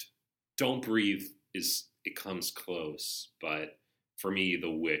loved. Don't Breathe it comes close, but for me,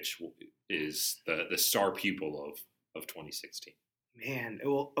 The Witch is the star pupil of 2016. Man,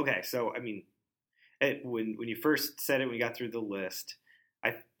 well, okay. So I mean, when you first said it, when we got through the list,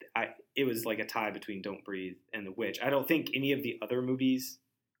 it was like a tie between Don't Breathe and The Witch. I don't think any of the other movies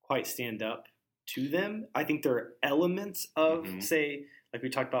quite stand up to them. I think there are elements of, say, like we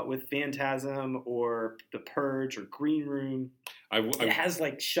talked about with Phantasm or The Purge or Green Room. It has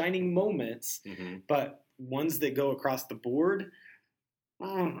like shining moments, but ones that go across the board.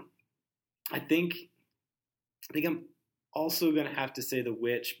 I think I'm also going to have to say The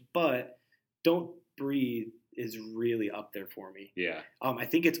Witch, but Don't Breathe is really up there for me. Yeah. I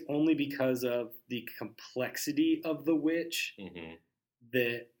think it's only because of the complexity of The Witch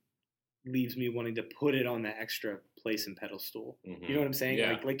that leaves me wanting to put it on that extra place and pedestal. You know what I'm saying?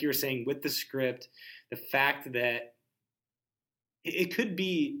 Yeah. Like you were saying with the script, the fact that it could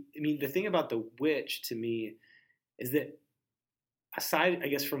be, I mean, the thing about The Witch to me is that aside, I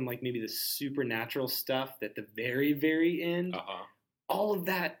guess, from like maybe the supernatural stuff at the very, very end, all of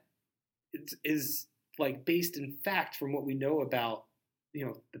that is like based in fact from what we know about, you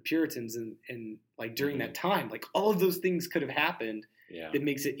know, the Puritans and like during that time, like all of those things could have happened. Yeah. That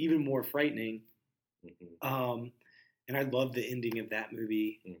makes it even more frightening. And I love the ending of that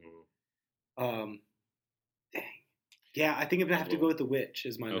movie. Yeah, I think I'm going to have to go with The Witch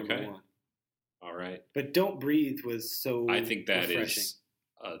as my number one. All right. But Don't Breathe was so I think that refreshing. Is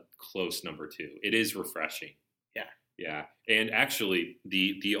a close number two. It is refreshing. Yeah. Yeah. And actually,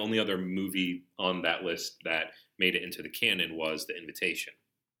 the only other movie on that list that made it into the canon was The Invitation.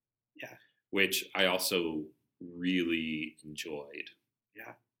 Yeah. Which I also really enjoyed.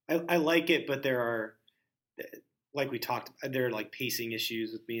 Yeah. I like it, but there are, like we talked, there are like pacing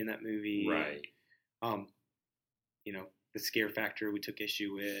issues with me in that movie. Right. You know, the scare factor we took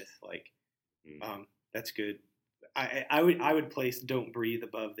issue with, like, that's good. I would place Don't Breathe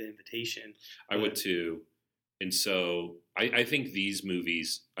above The Invitation. I would too. And so I think these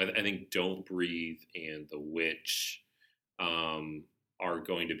movies, I think Don't Breathe and The Witch are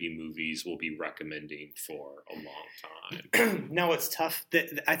going to be movies we'll be recommending for a long time. Now it's tough.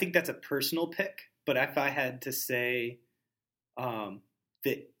 I think that's a personal pick, but if I had to say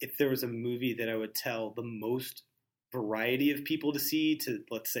that if there was a movie that I would tell the most variety of people to see, to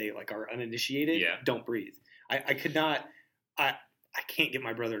let's say like our uninitiated, Don't Breathe. I could not. I can't get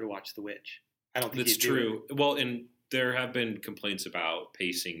my brother to watch The Witch. I don't think that's true. Well, and there have been complaints about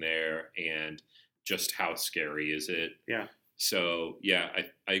pacing there and just how scary is it. Yeah. So yeah,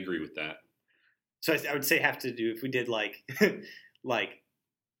 I agree with that. So I would say have to do, if we did like like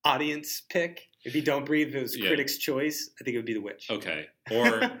audience pick. If you Don't Breathe, it was Critics' Choice. I think it would be The Witch. Okay.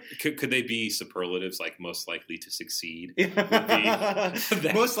 Or could they be superlatives like most likely to succeed?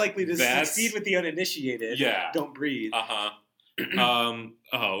 Most likely to succeed with the uninitiated. Yeah. Don't Breathe. Oh,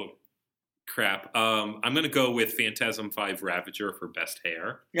 crap. I'm going to go with Phantasm 5 Ravager for best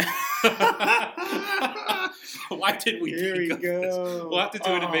hair. Why did we Here we go. This? We'll have to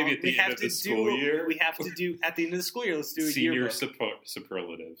do it maybe at the end of the school year. We have to do at the end of the school year. Let's do a senior yearbook.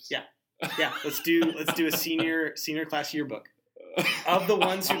 Superlatives. Yeah. Yeah, let's do a senior class yearbook of the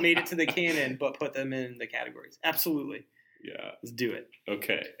ones who made it to the canon, but put them in the categories. Absolutely. Yeah. Let's do it.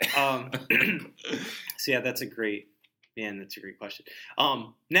 Okay. So yeah, that's a great Man, that's a great question.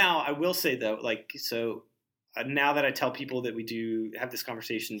 Now I will say though, now that I tell people that we do have this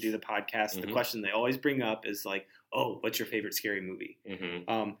conversation, do the podcast, the question they always bring up is like, "Oh, what's your favorite scary movie?"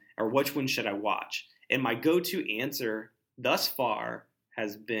 Or which one should I watch? And my go-to answer thus far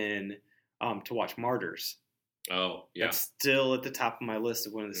has been to watch Martyrs. Oh, yeah. That's still at the top of my list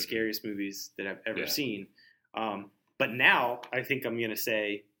of one of the scariest movies that I've ever seen. But now I think I'm going to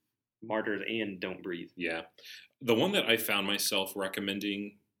say Martyrs and Don't Breathe. Yeah. The one that I found myself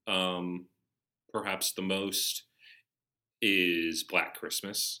recommending perhaps the most is Black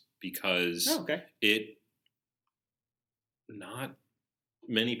Christmas, because not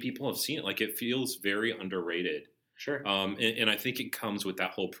many people have seen it. Like, it feels very underrated. Sure. And I think it comes with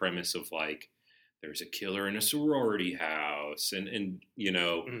that whole premise of like, there's a killer in a sorority house, and you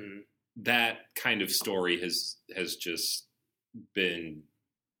know, that kind of story has just been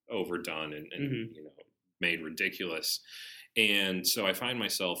overdone and you know, made ridiculous. And so I find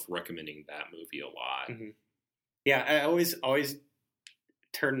myself recommending that movie a lot. Yeah, I always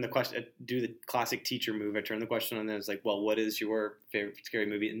turn the question, do the classic teacher move. I turn the question on them. It's like, well, what is your favorite scary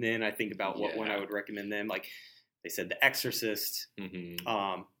movie? And then I think about what one I would recommend them. Like they said, The Exorcist.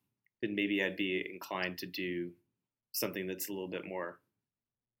 Then maybe I'd be inclined to do something that's a little bit more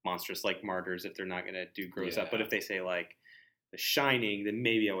monstrous, like Martyrs, if they're not going to do gross up. But if they say like The Shining, then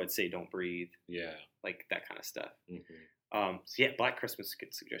maybe I would say Don't Breathe. Yeah, like that kind of stuff. So yeah, Black Christmas is a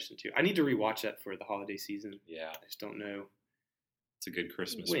good suggestion too. I need to rewatch that for the holiday season. Yeah, I just don't know. It's a good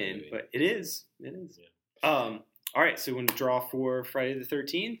Christmas movie, but it is. It is. Yeah. All right, so we want to draw for Friday the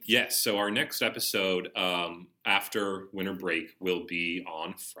 13th? Yes, so our next episode after winter break will be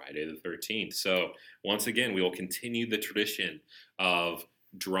on Friday the 13th. So once again, we will continue the tradition of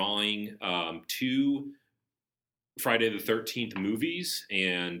drawing 2 Friday the 13th movies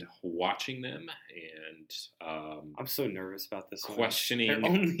and watching them, and I'm so nervous about this questioning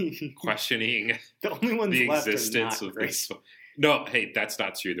the only ones the left existence are not of great. this. No, hey, that's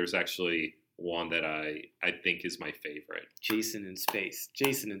not true. There's actually one that I think is my favorite. Jason in Space.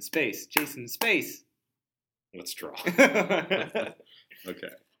 Jason in Space. Jason in Space. Let's draw. Okay.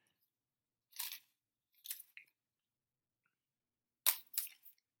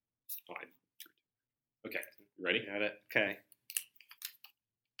 Fine. Okay. Ready? Got it. Okay.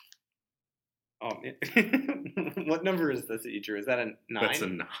 Oh, man. What number is this that you drew? Is that a 9? That's a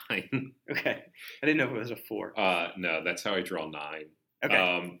 9. Okay. I didn't know if it was a 4. No, that's how I draw 9.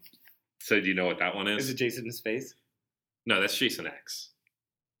 Okay. So do you know what that one is? Is it Jason in Space? No, that's Jason X.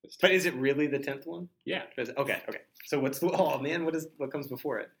 But is it really the 10th one? Yeah. Okay. So what's the? Oh man, what comes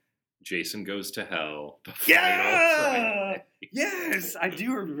before it? Jason Goes to Hell. Yeah. Yes, I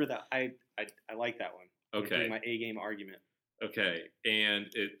do remember that. I like that one. Okay. My A game argument. Okay, and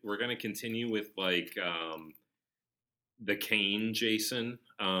we're gonna continue with like the Kane Jason.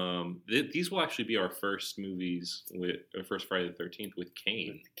 These will actually be our first movies with first Friday the 13th with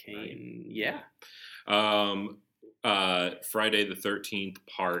Kane. Kane, right? Yeah. Friday the 13th,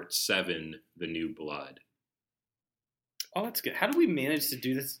 Part 7, The New Blood. Oh, that's good. How do we manage to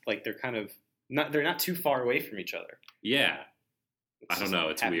do this? Like they're kind of not. They're not too far away from each other. Yeah. I don't know.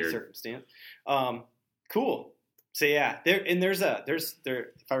 It's weird. Circumstance. Cool. So yeah, there's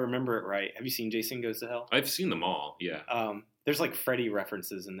if I remember it right. Have you seen Jason Goes to Hell? I've seen them all. Yeah. There's like Freddy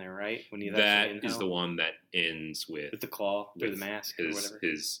references in there, right? When that is the one that ends with the claw or the mask or whatever.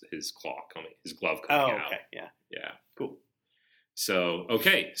 His claw coming, his glove coming out. Oh, okay, yeah, yeah, cool. So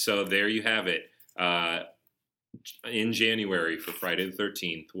so there you have it. In January for Friday the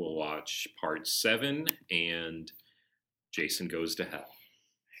 13th, we'll watch Part 7 and Jason Goes to Hell.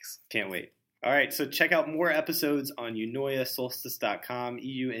 Can't wait. All right, so check out more episodes on eunoiasolstice.com,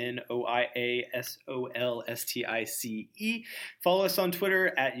 EUNOIASOLSTICE. Follow us on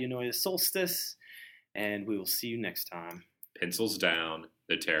Twitter at eunoiasolstice, and we will see you next time. Pencils down,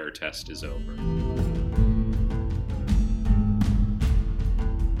 the terror test is over.